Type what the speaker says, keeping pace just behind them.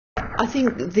I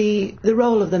think the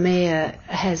role of the Mayor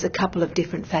has a couple of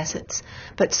different facets,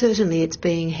 but certainly it's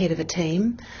being head of a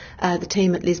team. The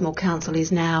team at Lismore Council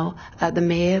is now the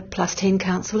Mayor plus 10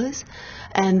 councillors,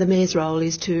 and the Mayor's role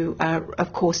is to,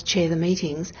 of course, chair the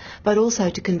meetings, but also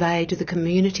to convey to the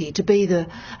community, to be the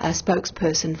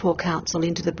spokesperson for Council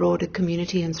into the broader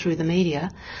community and through the media.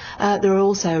 There are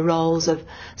also roles of,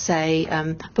 say,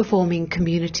 performing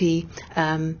community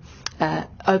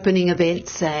opening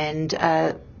events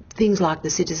and things like the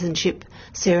citizenship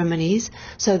ceremonies.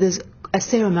 So there's a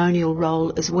ceremonial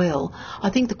role as well. I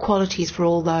think the qualities for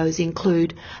all those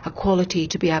include a quality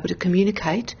to be able to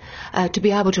communicate, to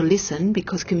be able to listen,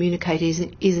 because communicate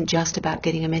isn't just about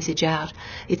getting a message out.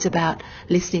 It's about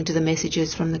listening to the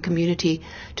messages from the community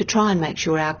to try and make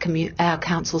sure our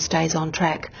council stays on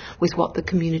track with what the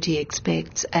community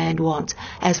expects and wants,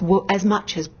 as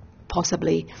much as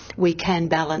possibly we can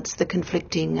balance the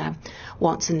conflicting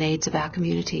wants and needs of our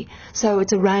community. So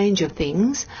it's a range of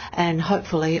things, and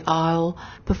hopefully I'll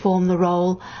perform the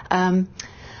role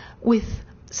with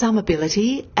some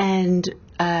ability and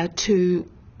to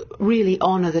really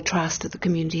honour the trust that the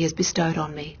community has bestowed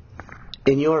on me.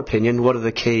 In your opinion, what are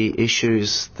the key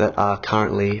issues that are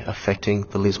currently affecting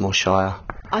the Lismore Shire?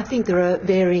 I think there are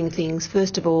varying things.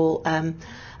 First of all,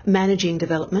 managing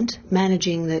development,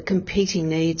 managing the competing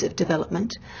needs of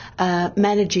development,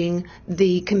 managing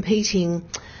the competing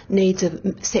needs of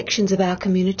sections of our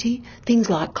community. Things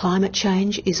like climate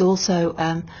change is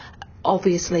also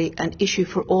obviously an issue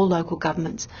for all local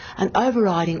governments, and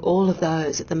overriding all of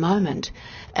those at the moment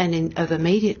and of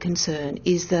immediate concern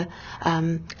is the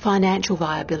financial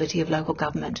viability of local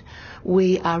government.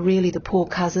 We are really the poor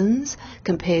cousins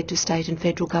compared to state and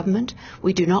federal government.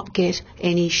 We do not get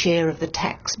any share of the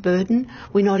tax burden.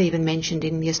 We're not even mentioned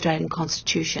in the Australian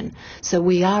Constitution. So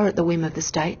we are at the whim of the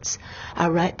states.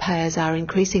 Our ratepayers are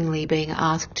increasingly being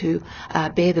asked to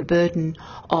bear the burden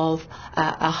of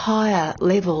a higher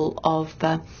level of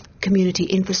community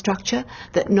infrastructure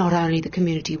that not only the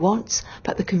community wants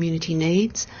but the community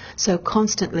needs. So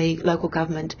constantly local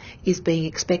government is being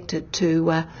expected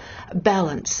to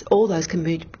balance all those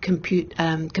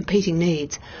competing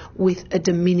needs with a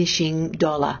diminishing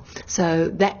dollar. So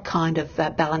that kind of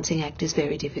balancing act is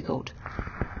very difficult.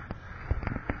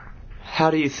 How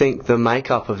do you think the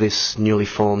makeup of this newly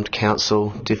formed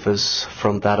council differs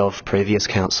from that of previous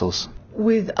councils?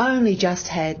 We've only just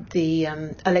had the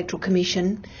Electoral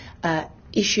Commission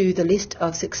issue the list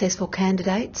of successful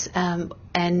candidates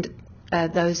and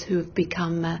those who have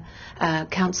become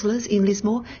councillors in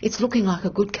Lismore. It's looking like a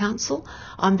good council.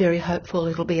 I'm very hopeful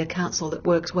it'll be a council that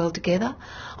works well together.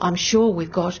 I'm sure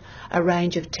we've got a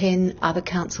range of 10 other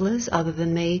councillors other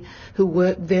than me who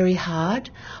work very hard.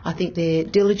 I think they're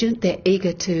diligent, they're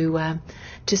eager to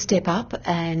step up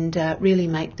and really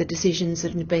make the decisions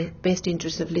in the best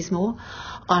interest of Lismore.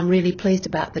 I'm really pleased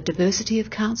about the diversity of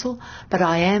council, but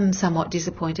I am somewhat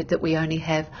disappointed that we only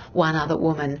have one other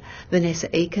woman. Vanessa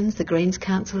Eakins, the Greens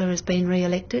councillor, has been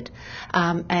re-elected,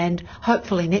 and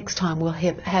hopefully next time we'll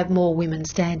have more women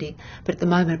standing. But at the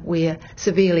moment we're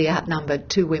severely outnumbered,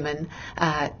 2 women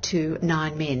to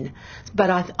 9 men.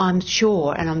 But I'm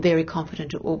sure and I'm very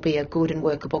confident it will be a good and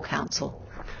workable council.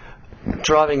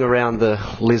 Driving around the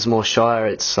Lismore Shire,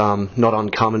 it's not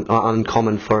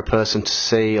uncommon for a person to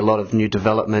see a lot of new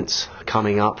developments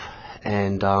coming up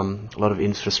and a lot of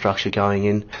infrastructure going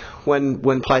in.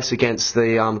 When placed against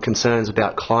the concerns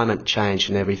about climate change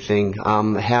and everything,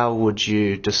 how would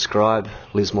you describe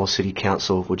Lismore City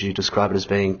Council? Would you describe it as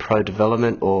being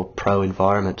pro-development or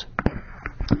pro-environment?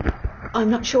 I'm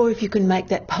not sure if you can make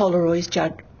that polarised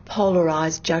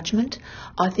judgment.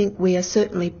 I think we are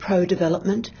certainly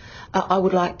pro-development. I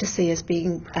would like to see us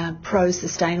being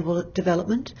pro-sustainable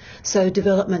development. So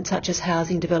development such as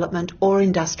housing development or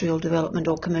industrial development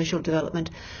or commercial development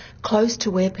close to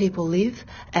where people live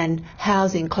and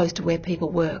housing close to where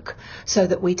people work, so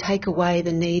that we take away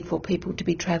the need for people to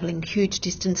be travelling huge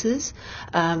distances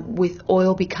with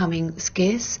oil becoming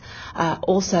scarce.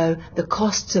 Also the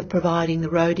costs of providing the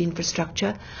road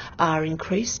infrastructure are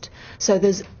increased. So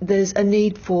there's a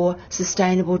need for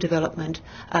sustainable development.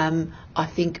 I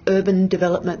think urban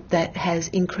development that has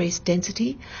increased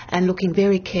density, and looking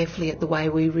very carefully at the way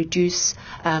we reduce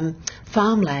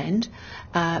farmland,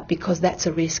 because that's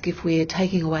a risk if we're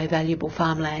taking away valuable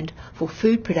farmland for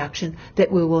food production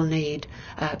that we will need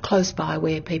close by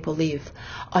where people live.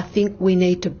 I think we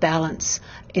need to balance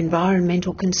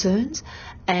environmental concerns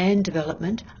and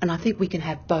development, and I think we can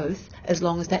have both as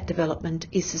long as that development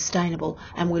is sustainable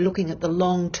and we're looking at the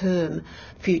long-term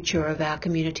future of our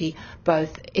community,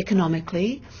 both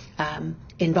economically,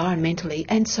 environmentally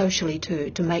and socially too,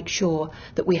 to make sure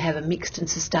that we have a mixed and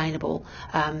sustainable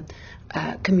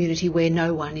community where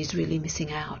no one is really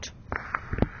missing out.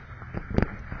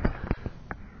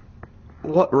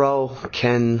 What role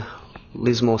can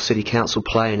Lismore City Council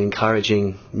play in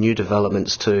encouraging new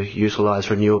developments to utilise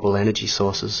renewable energy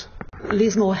sources?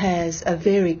 Lismore has a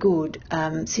very good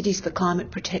Cities for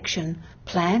Climate Protection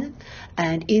plan,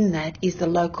 and in that is the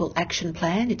local action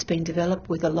plan. It's been developed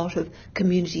with a lot of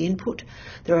community input.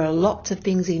 There are lots of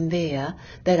things in there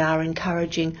that are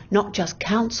encouraging not just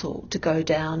council to go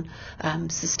down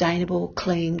sustainable,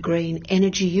 clean, green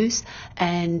energy use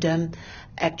and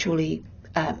actually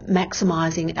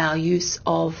maximising our use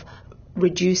of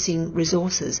reducing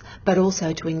resources, but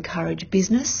also to encourage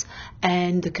business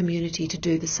and the community to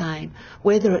do the same,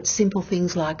 whether it's simple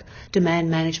things like demand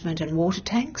management and water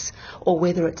tanks, or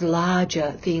whether it's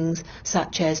larger things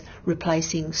such as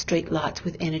replacing street lights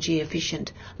with energy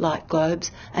efficient light globes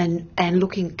and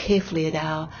looking carefully at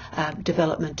our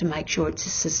development to make sure it's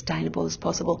as sustainable as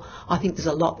possible. I think there's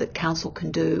a lot that council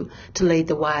can do to lead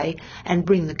the way and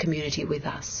bring the community with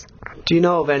us. Do you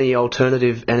know of any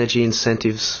alternative energy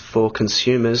incentives for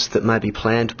consumers that may be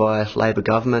planned by Labor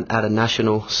government at a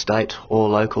national, state or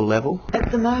local level?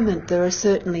 At the moment there are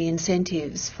certainly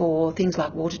incentives for things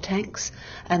like water tanks,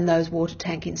 and those water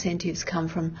tank incentives come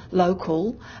from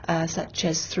local, such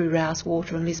as through Rouse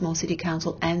Water and Lismore City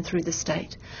Council and through the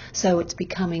state. So it's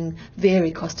becoming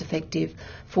very cost effective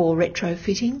for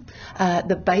retrofitting.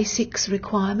 The basics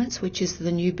requirements, which is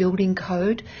the new building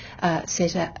code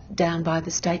set down by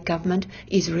the state government,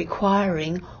 is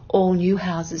requiring all new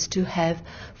houses to have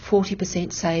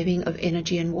 40% saving of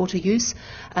energy and water use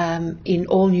in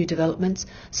all new developments.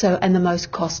 And the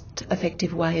most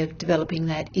cost-effective way of developing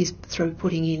that is through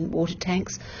putting in water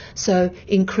tanks. So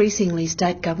increasingly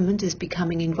state government is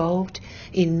becoming involved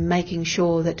in making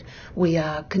sure that we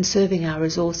are conserving our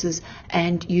resources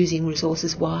and using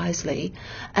resources wisely.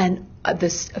 And the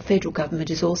federal government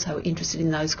is also interested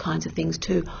in those kinds of things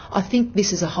too. I think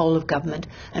this is a whole of government,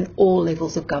 and all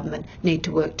levels of government need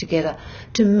to work together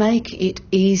to make it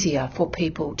easier for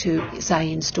people to,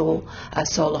 say, install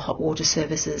solar hot water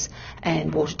services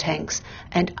and water tanks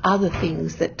and other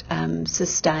things that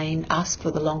sustain us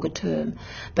for the longer term.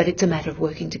 But it's a matter of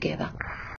working together.